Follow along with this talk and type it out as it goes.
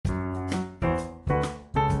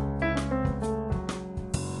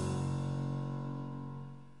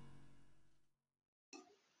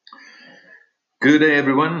Good day,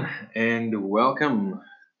 everyone, and welcome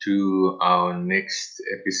to our next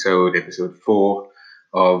episode 4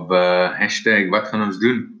 of hashtag Wat gaan ons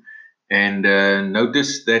doen. And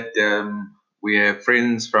notice that we have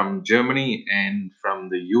friends from Germany and from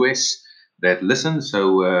the US that listen.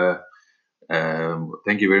 So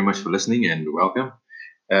thank you very much for listening and welcome.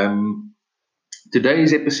 Um,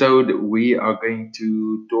 Today's episode, we are going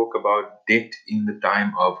to talk about debt in the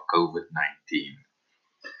time of COVID 19.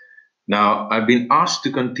 Now, I've been asked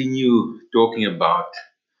to continue talking about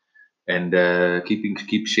and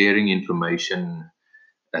keep sharing information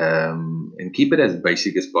and keep it as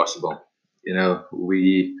basic as possible.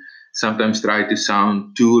 We sometimes try to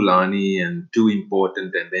sound too Lani and too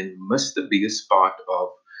important, and then miss the biggest part of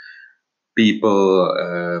people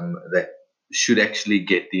that should actually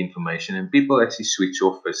get the information. And people actually switch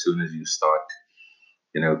off as soon as you start,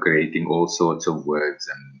 creating all sorts of words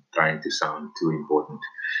and trying to sound too important.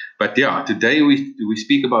 But yeah, today we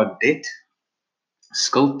speak about debt,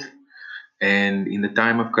 skuld, and in the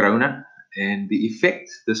time of Corona, and the effect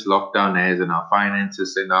this lockdown has on our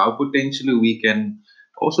finances and how potentially we can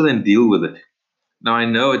also then deal with it. Now I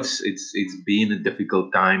know it's been a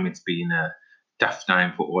difficult time. It's been a tough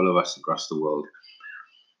time for all of us across the world.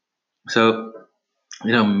 So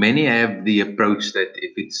many have the approach that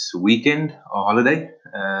if it's weekend or holiday,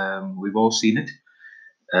 we've all seen it.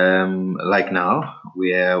 Like now,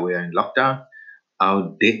 we are in lockdown.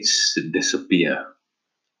 Our debts disappear.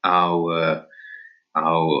 Our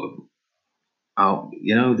our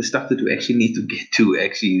the stuff that we actually need to get to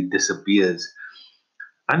actually disappears.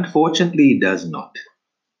 Unfortunately, it does not.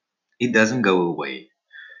 It doesn't go away.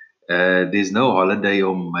 There's no holiday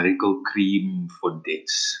or miracle cream for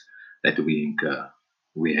debts that we incur.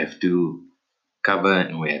 We have to cover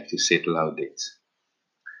and we have to settle our debts.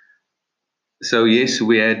 So yes,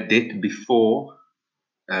 we had debt before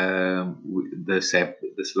this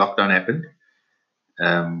lockdown happened.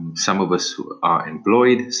 Some of us are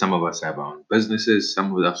employed, some of us have our own businesses,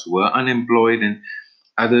 some of us were unemployed, and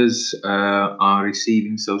others are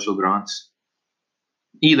receiving social grants.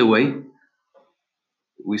 Either way,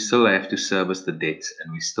 we still have to service the debts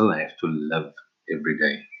and we still have to live every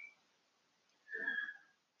day.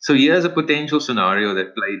 So here's a potential scenario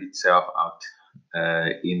that played itself out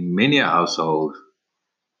in many households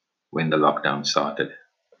when the lockdown started.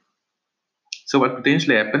 So what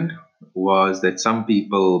potentially happened was that some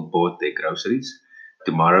people bought their groceries.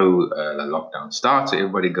 Tomorrow the lockdown starts, so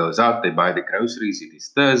everybody goes out, they buy the groceries. It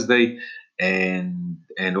is Thursday, and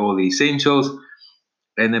all the essentials.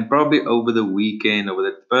 And then probably over the weekend, over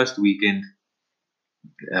the first weekend,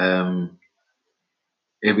 um,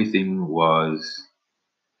 everything was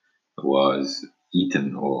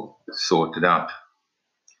eaten or sorted out.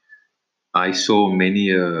 I saw many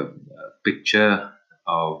a picture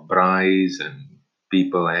of braais and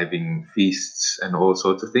people having feasts and all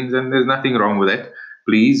sorts of things, and there's nothing wrong with that.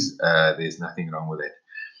 Please, there's nothing wrong with that.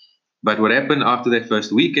 But what happened after that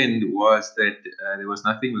first weekend was that there was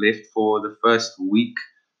nothing left for the first week.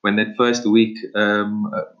 When that first week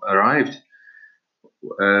arrived,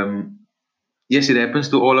 um, yes, it happens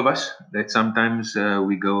to all of us that sometimes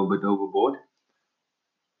we go a bit overboard.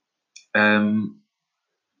 Um,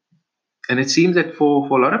 and it seems that for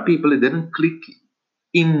a lot of people, it didn't click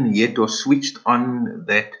in yet or switched on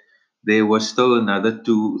that there was still another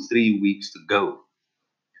 2, 3 weeks to go.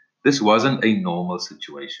 This wasn't a normal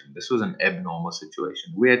situation. This was an abnormal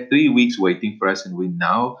situation. We had 3 weeks waiting for us, and we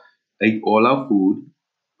now ate all our food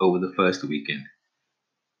over the first weekend.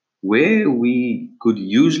 Where we could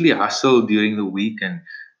usually hustle during the week and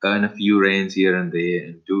earn a few rands here and there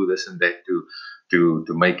and do this and that to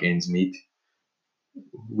make ends meet,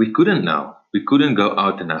 we couldn't now. We couldn't go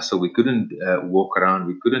out and hustle. We couldn't walk around.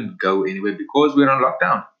 We couldn't go anywhere because we're on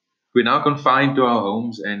lockdown. We're now confined to our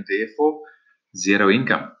homes and therefore zero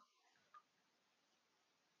income.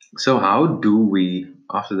 So, how do we,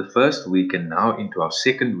 after the first week and now into our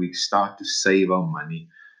second week, start to save our money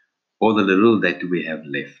or the little that we have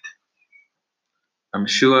left? I'm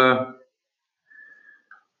sure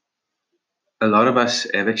a lot of us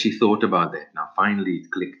have actually thought about that. Now, finally,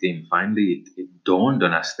 it clicked in. Finally, it dawned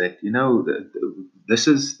on us that this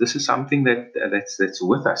is something that's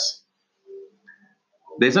with us.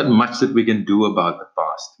 There's not much that we can do about the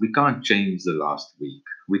past. We can't change the last week.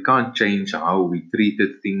 We can't change how we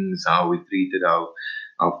treated things, how we treated our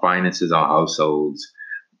finances, our households.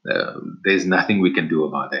 There's nothing we can do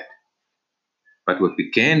about that. But what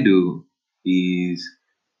we can do is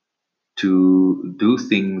to do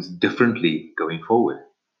things differently going forward.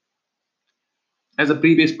 As a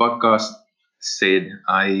previous podcast said,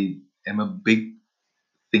 I am a big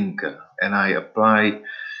thinker and I apply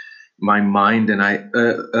my mind, and I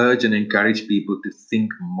urge and encourage people to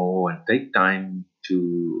think more and take time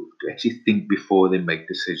to actually think before they make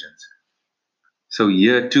decisions. So,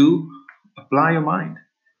 year two, apply your mind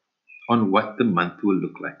on what the month will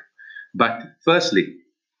look like. But firstly,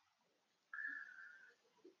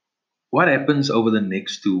 what happens over the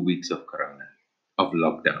next 2 weeks of Corona, of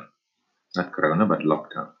lockdown? Not Corona, but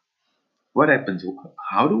lockdown. What happens?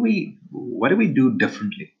 What do we do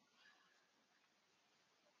differently?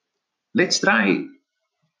 Let's try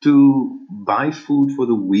to buy food for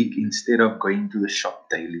the week instead of going to the shop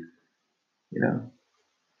daily. You know,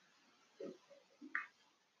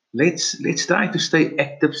 let's try to stay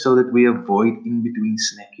active so that we avoid in between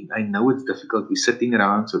snacking. I know it's difficult. We're sitting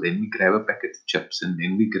around, so then we grab a packet of chips, and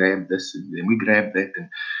then we grab this, and then we grab that, and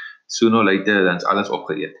sooner or later dan's alles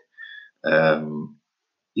opgeëet.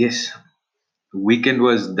 Yes, weekend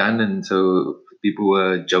was done, and so people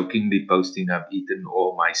were jokingly posting, "I've eaten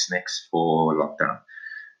all my snacks for lockdown."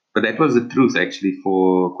 But that was the truth actually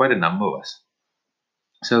for quite a number of us.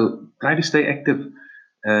 So try to stay active,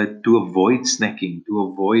 to avoid snacking, to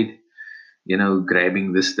avoid,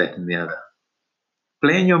 grabbing this, that, and the other.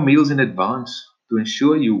 Plan your meals in advance to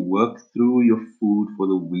ensure you work through your food for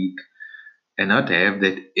the week and not have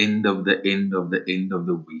that end of the end of the end of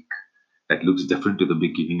the week that looks different to the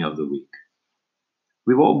beginning of the week.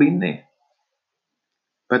 We've all been there,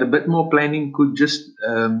 but a bit more planning could just,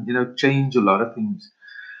 change a lot of things.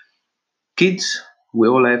 Kids, we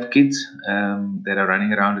all have kids that are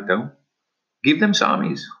running around at home. Give them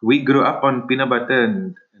samis. We grew up on peanut butter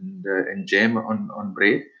and jam on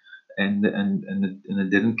bread, and it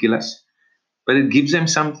didn't kill us. But it gives them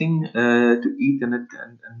something to eat,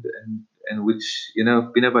 and which,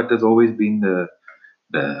 peanut butter has always been the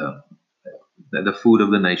the food of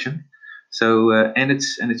the nation. So and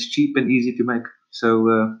it's cheap and easy to make. So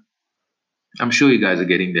I'm sure you guys are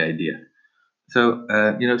getting the idea. So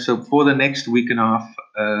so for the next week and a half,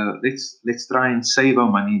 let's try and save our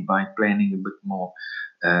money by planning a bit more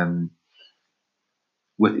um,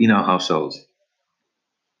 within our households.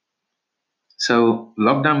 So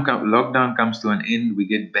lockdown comes to an end. We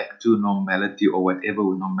get back to normality, or whatever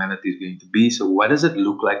normality is going to be. So what does it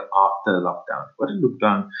look like after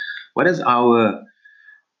lockdown? What does our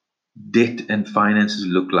debt and finances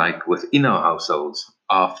look like within our households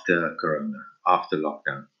after Corona, after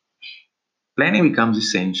lockdown? Planning becomes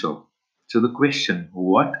essential. So the question,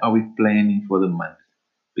 what are we planning for the month,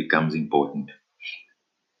 becomes important.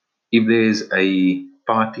 If there's a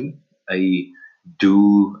party, a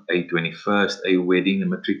do, a 21st, a wedding, a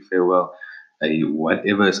matric farewell, a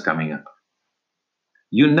whatever is coming up,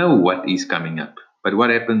 you know what is coming up. But what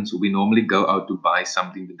happens? We normally go out to buy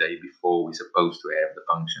something the day before we're supposed to have the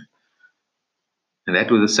function. And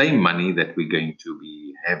that was the same money that we're going to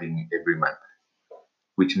be having every month,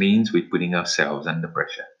 which means we're putting ourselves under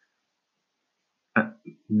pressure.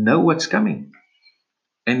 Know what's coming.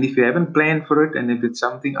 And if you haven't planned for it, and if it's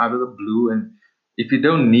something out of the blue, and if you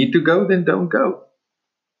don't need to go, then don't go.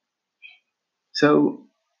 So,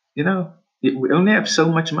 we only have so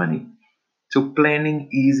much money. So planning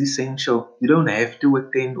is essential. You don't have to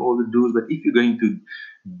attend all the do's, but if you're going to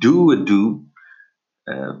do a do,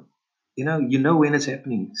 uh, you know when it's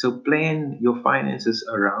happening. So plan your finances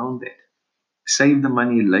around that. Save the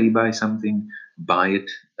money, lay by something, buy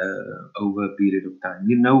it over a period of time.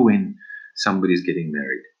 You know when somebody's getting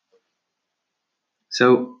married.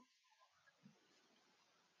 So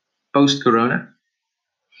post Corona,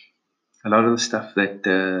 a lot of the stuff that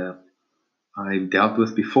I've dealt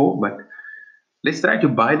with before, but let's try to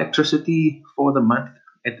buy electricity for the month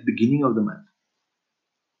at the beginning of the month.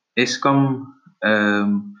 Eskom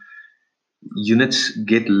units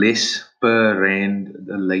get less per rand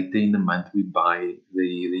the later in the month we buy the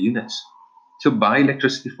units. So buy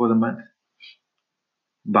electricity for the month.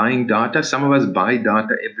 Buying data, some of us buy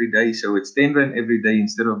data every day, so it's 10 rand every day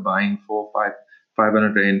instead of buying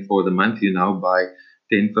 500 rand for the month. You now buy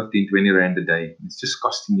 10, 15, 20 rand a day. It's just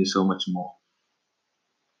costing you so much more.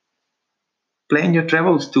 Plan your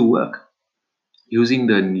travels to work using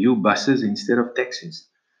the new buses instead of taxis.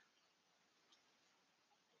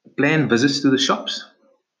 Plan visits to the shops.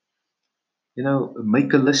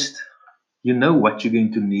 Make a list. You know what you're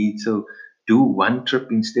going to need, so do one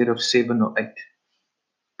trip instead of 7 or 8,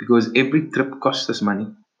 because every trip costs us money.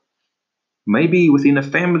 Maybe within a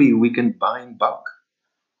family we can buy in bulk.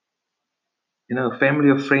 Family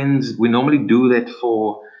or friends, we normally do that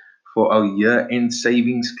for our year-end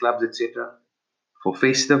savings clubs, etc. For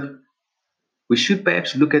festive, we should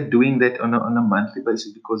perhaps look at doing that on a monthly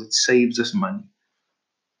basis because it saves us money.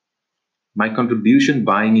 My contribution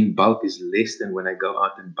buying in bulk is less than when I go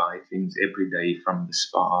out and buy things every day from the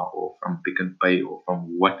spa or from Pick and Pay or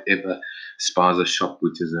from whatever spaza shop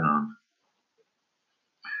which is around.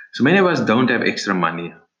 So many of us don't have extra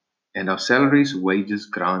money, and our salaries, wages,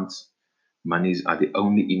 grants, monies are the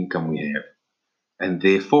only income we have. And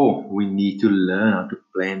therefore, we need to learn how to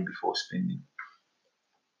plan before spending.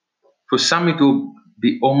 For some, it will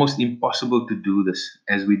be almost impossible to do this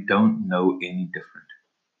as we don't know any different.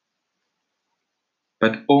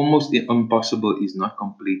 But almost impossible is not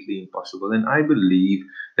completely impossible. And I believe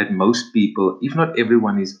that most people, if not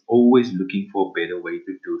everyone, is always looking for a better way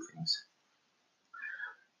to do things.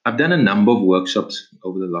 I've done a number of workshops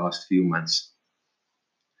over the last few months,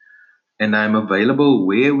 and I'm available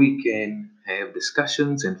where we can have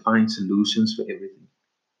discussions and find solutions for everything.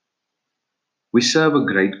 We serve a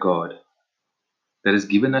great God that has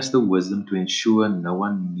given us the wisdom to ensure no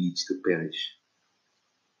one needs to perish.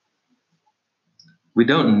 We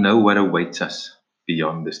don't know what awaits us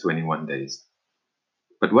beyond this 21 days.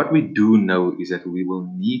 But what we do know is that we will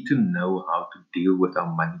need to know how to deal with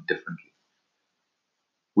our money differently.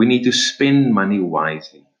 We need to spend money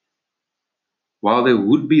wisely. While there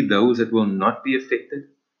would be those that will not be affected,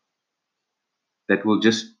 that will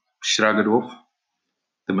just shrug it off,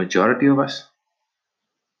 the majority of us,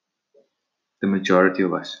 the majority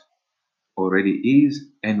of us already is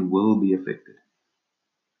and will be affected.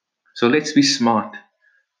 So let's be smart.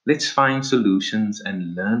 Let's find solutions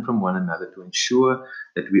and learn from one another to ensure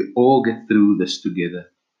that we all get through this together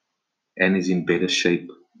and is in better shape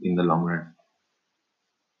in the long run.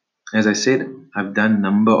 As I said, I've done a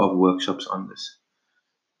number of workshops on this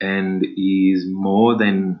and is more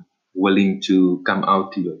than willing to come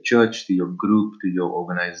out to your church, to your group, to your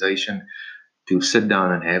organization, to sit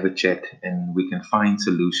down and have a chat and we can find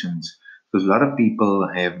solutions. Because a lot of people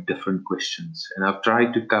have different questions, and I've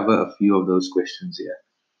tried to cover a few of those questions here.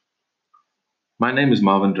 My name is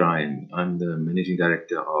Marvin Dryan. I'm the managing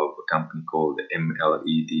director of a company called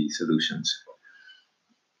MLED Solutions.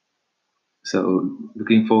 So,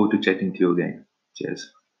 looking forward to chatting to you again. Cheers.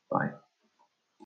 Bye.